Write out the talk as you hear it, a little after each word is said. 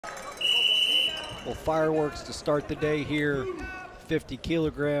Well, fireworks to start the day here. 50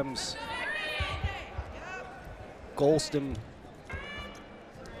 kilograms. Golston.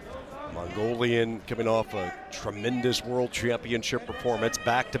 Mongolian coming off a tremendous world championship performance.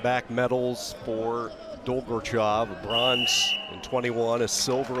 Back-to-back medals for Dolgorchov, a bronze in 21, a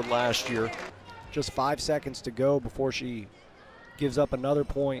silver last year. Just 5 seconds to go before she gives up another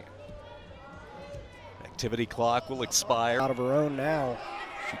point. Activity clock will expire. Out of her own now.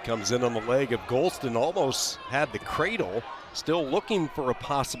 She comes in on the leg of Golston, almost had the cradle. Still looking for a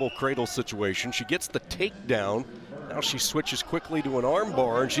possible cradle situation. She gets the takedown. Now she switches quickly to an arm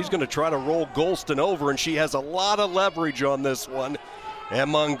bar, and she's going to try to roll Golston over, and she has a lot of leverage on this one.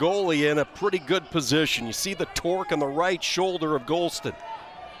 And Mongolia in a pretty good position. You see the torque on the right shoulder of Golston.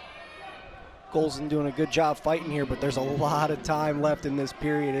 Golston doing a good job fighting here, but there's a lot of time left in this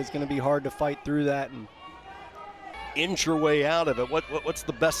period. It's going to be hard to fight through that and inch your way out of it. What's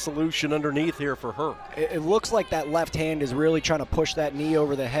the best solution underneath here for her? It looks like that left hand is really trying to push that knee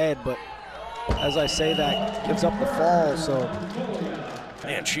over the head, but as I say, that gives up the fall. So,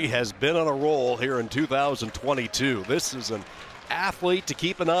 man, she has been on a roll here in 2022. This is an athlete to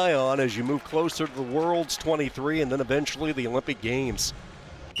keep an eye on as you move closer to the World's 23 and then eventually the Olympic Games.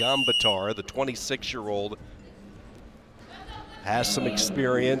 Gambatar, the 26-year-old, has some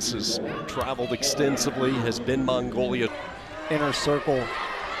experience, has traveled extensively, has been Mongolia. Inner circle.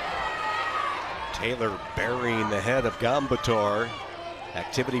 Taylor burying the head of Gambatar.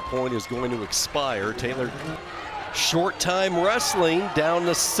 Activity point is going to expire. Taylor, short time wrestling, down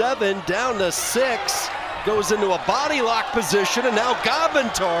to 7, down to 6, goes into a body lock position, and now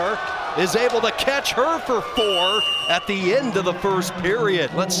Gambatar is able to catch her for 4 at the end of the first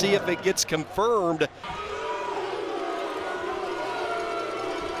period. Let's see if it gets confirmed.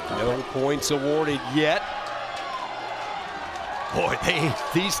 No points awarded yet. Boy,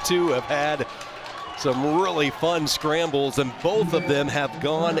 these two have had some really fun scrambles, and both of them have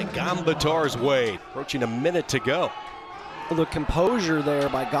gone Gambatar's way. Approaching a minute to go. The composure there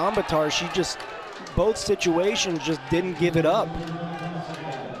by Gambatar, she just, both situations just didn't give it up.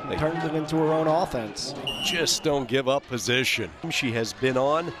 They turned it into her own offense. Just don't give up position. She has been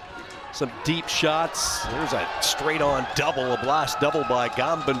on some deep shots. There's a straight-on double, a blast double by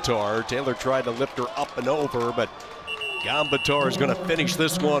Gambatar. Taylor tried to lift her up and over, but Gambatar is going to finish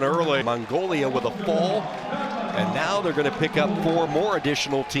this one early. Mongolia with a fall, and now they're going to pick up 4 more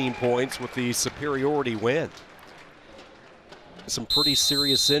additional team points with the superiority win. Some pretty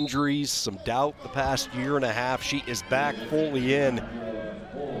serious injuries, some doubt the past year and a half. She is back fully in.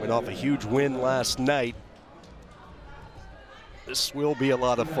 Went off a huge win last night. This will be a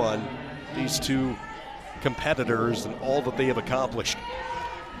lot of fun. These two competitors and all that they have accomplished.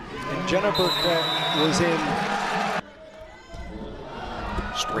 And Jenna Burkett was in.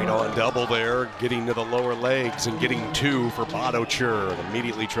 Straight on double there, getting to the lower legs and getting 2 for Badochur, and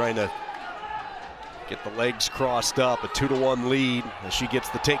immediately trying to get the legs crossed up. A 2-1 lead as she gets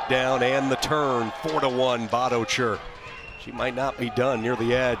the takedown and the turn. 4-1 Badochur. She might not be done near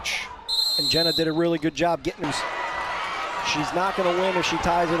the edge. And Jenna did a really good job getting them. She's not going to win if she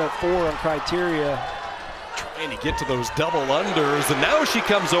ties it at 4 on criteria. Trying to get to those double unders, and now she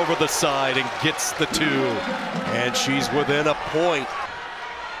comes over the side and gets the 2. And she's within a point.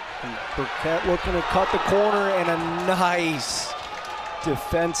 And Burkett looking to cut the corner, and a nice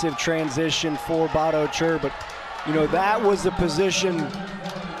defensive transition for Badochur. But, you know, that was the position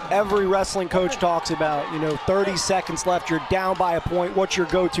every wrestling coach talks about. You know, 30 seconds left, you're down by a point. What's your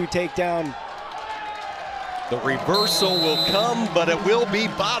go-to takedown? The reversal will come, but it will be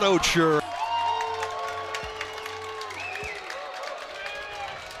Badochur.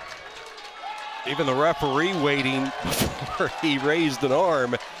 Even the referee waiting before he raised an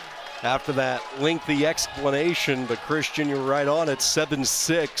arm after that lengthy explanation. But Christian, you're right on it.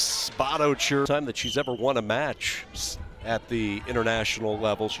 7-6. Badochur, time that she's ever won a match at the international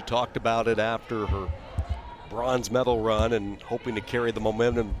level. She talked about it after her bronze medal run and hoping to carry the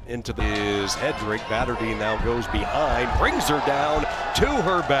momentum into the Hedrick. Batterdine now goes behind, brings her down to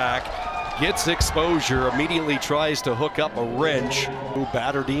her back, gets exposure, immediately tries to hook up a wrench.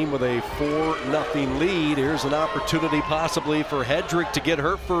 Batterdine with a 4-0 lead. Here's an opportunity possibly for Hedrick to get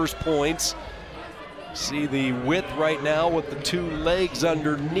her first points. See the width right now with the 2 legs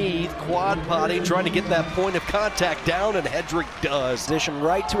underneath, quad potting, trying to get that point of contact down, and Hedrick does. Position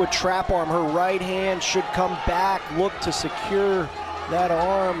right to a trap arm. Her right hand should come back, look to secure that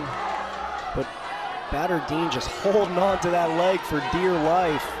arm. But Batterdine just holding on to that leg for dear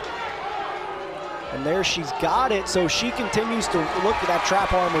life. And there she's got it, so she continues to look at that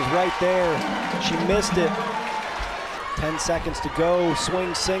trap arm was right there. She missed it. 10 seconds to go,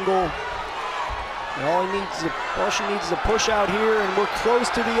 swing single. And all she needs is a push out here, and we're close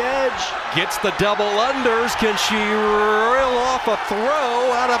to the edge. Gets the double unders. Can she reel off a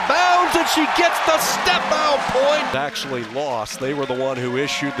throw out of bounds? And she gets the step out point. Actually lost. They were the one who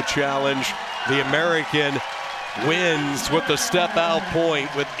issued the challenge. The American wins with the step out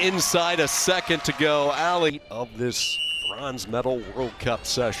point with inside a second to go. Alley of this bronze medal World Cup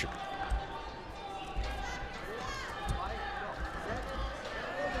session.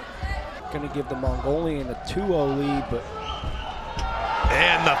 Going to give the Mongolian a 2-0 lead, but...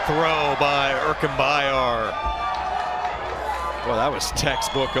 And the throw by Erkenbayar. Well, that was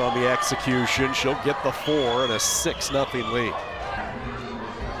textbook on the execution. She'll get the 4 and a 6-0 lead.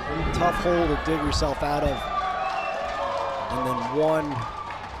 Tough hole to dig yourself out of. And then 1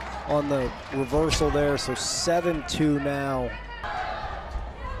 on the reversal there, so 7-2 now.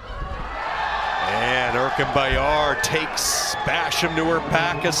 And Erkenbayar takes Basham to her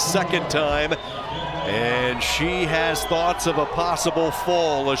pack a second time. And she has thoughts of a possible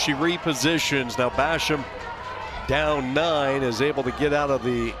fall as she repositions. Now Basham, down 9, is able to get out of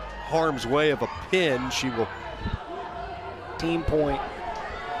the harm's way of a pin. She will... Team point.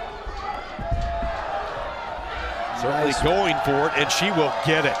 Certainly going for it, and she will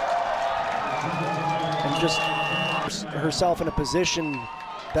get it. And just herself in a position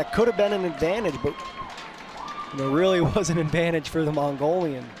that could have been an advantage, but really was an advantage for the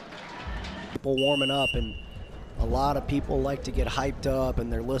Mongolian. People warming up, and a lot of people like to get hyped up, and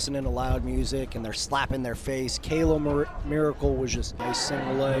they're listening to loud music, and they're slapping their face. Kayla Miracle was just nice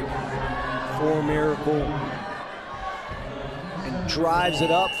single leg for Miracle, and drives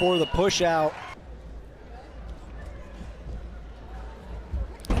it up for the push out.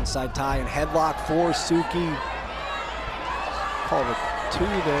 Inside tie and headlock for Suki. Called a 2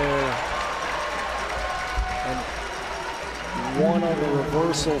 there. And 1 on the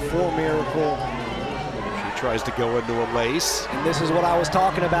reversal for Miracle. She tries to go into a lace. And this is what I was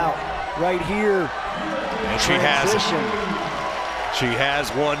talking about right here. And she has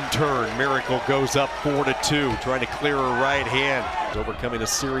 1 turn. Miracle goes up 4-2, trying to clear her right hand. Overcoming a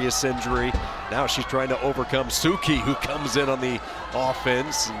serious injury. Now she's trying to overcome Suki, who comes in on the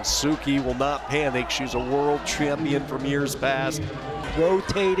offense, and Suki will not panic. She's a world champion from years past.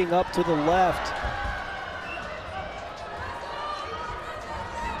 Rotating up to the left.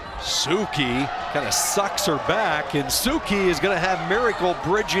 Suki kind of sucks her back, and Suki is going to have Miracle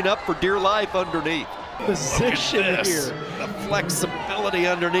bridging up for dear life underneath. Position here. The flexibility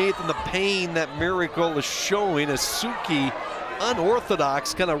underneath and the pain that Miracle is showing as Suki,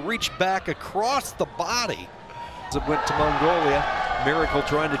 unorthodox, kind of reached back across the body. It went to Mongolia. Miracle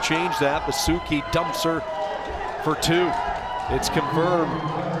trying to change that, but Suki dumps her for 2. It's confirmed.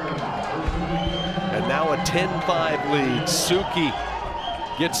 And now a 10-5 lead. Suki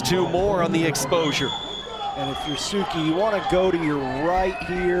gets 2 more on the exposure. And if you're Suki, you want to go to your right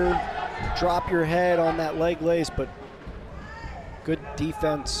here, drop your head on that leg lace, but good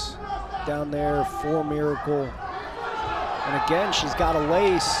defense down there for Miracle. And again, she's got a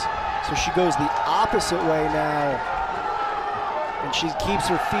lace, so she goes the opposite way now. And she keeps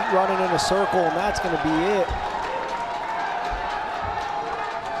her feet running in a circle, and that's going to be it.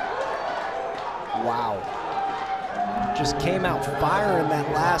 Wow. Just came out firing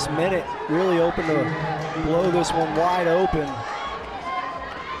that last minute. Really open to blow this one wide open.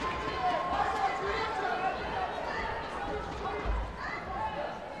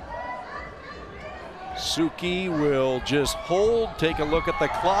 Suki will just hold, take a look at the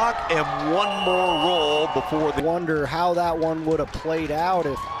clock, and 1 more roll before the... Wonder how that one would have played out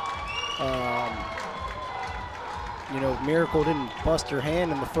if, Miracle didn't bust her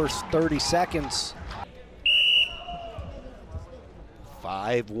hand in the first 30 seconds.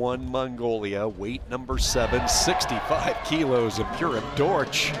 5-1 Mongolia, weight number 7, 65 kilos of Purim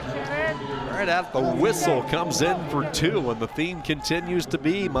Dorch. Right at the whistle comes in for 2, and the theme continues to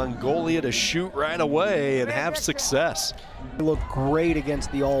be Mongolia to shoot right away and have success. They look great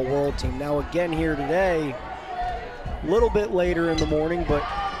against the all-world team. Now again here today, a little bit later in the morning, but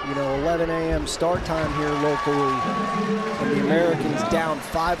 11 a.m. start time here locally, and the Americans down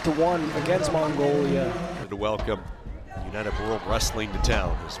 5-1 against Mongolia. To welcome United World Wrestling to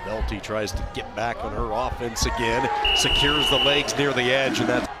town as Velty tries to get back on her offense again, secures the legs near the edge, and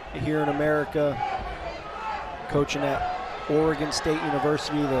that's here in America, coaching at Oregon State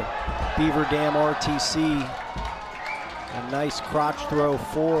University, the Beaver Dam RTC. A nice crotch throw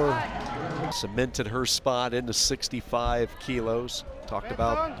for. Cemented her spot into 65 kilos. Talked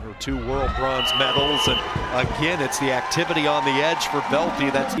about her 2 world bronze medals, and again, it's the activity on the edge for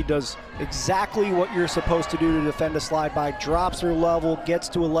Velty. He does exactly what you're supposed to do to defend a slide by, drops her level, gets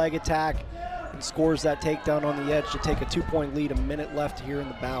to a leg attack, and scores that takedown on the edge to take a 2-point lead, a minute left here in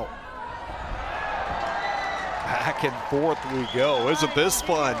the bout. Back and forth we go. Isn't this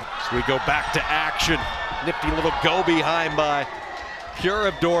fun? So we go back to action. Nifty little go behind by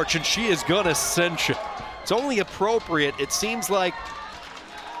Kurevdorch, and she is gonna cinch it. It's only appropriate. It seems like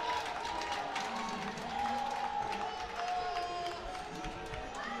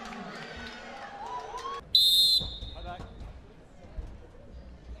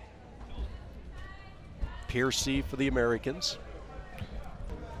Piercy for the Americans.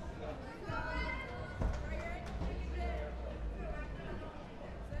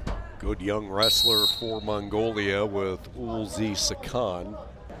 Good young wrestler for Mongolia with Ulzi Sakan.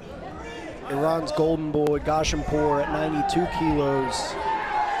 Iran's golden boy, Gashimpur, at 92 kilos.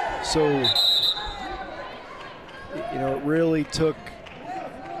 So, you know, it really took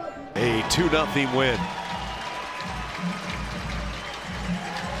a 2-0 win.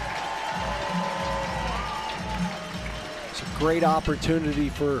 It's a great opportunity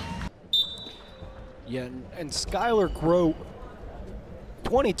for, and Skylar Grote,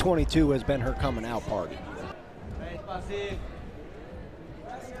 2022 has been her coming out party.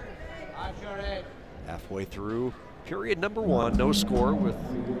 Halfway through period number 1, no score with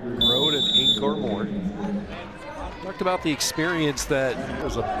Grote and Inkar Moore. Talked about the experience that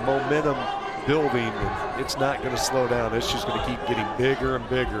there's a momentum building, and it's not going to slow down. It's just going to keep getting bigger and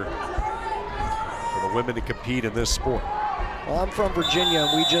bigger for the women to compete in this sport. Well, I'm from Virginia,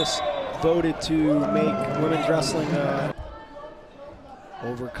 and we just voted to make women's wrestling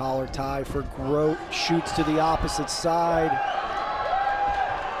over collar tie for Grote. Shoots to the opposite side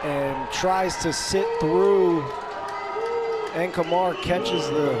and tries to sit through. And Kamar catches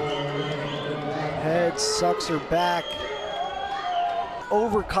the head, sucks her back.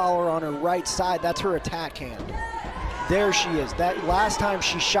 Over collar on her right side, that's her attack hand. There she is. That last time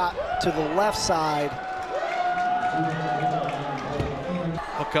she shot to the left side.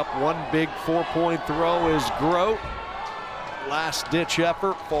 Hook up one big 4-point throw is Grote. Last ditch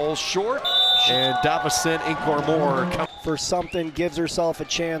effort falls short, and Davison Inkar Moore for something, gives herself a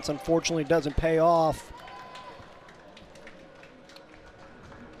chance, unfortunately doesn't pay off.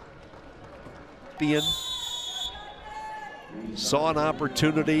 Saw an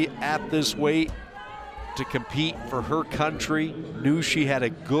opportunity at this weight to compete for her country, knew she had a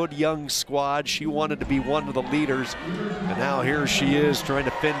good young squad. She wanted to be one of the leaders, and now here she is trying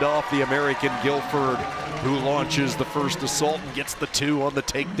to fend off the American Guilford, who launches the first assault and gets the 2 on the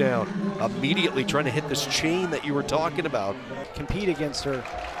takedown. Immediately trying to hit this chain that you were talking about. Compete against her.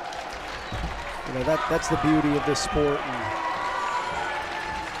 You know, that's the beauty of this sport.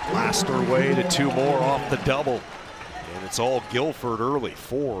 Blast her way to 2 more off the double. And it's all Guilford early,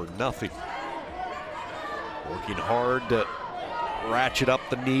 4-0. Working hard to ratchet up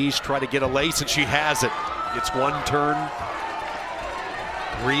the knees, try to get a lace, and she has it. It's one turn,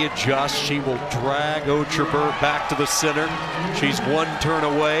 readjusts. She will drag Ocherbert back to the center. She's one turn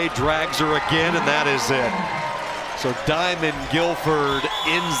away, drags her again, and that is it. So Diamond Guilford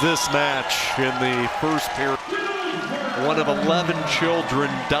ends this match in the first period. One of 11 children,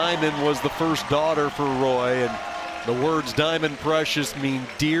 Diamond was the first daughter for Roy, and the words Diamond Precious mean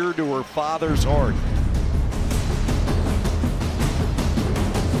dear to her father's heart.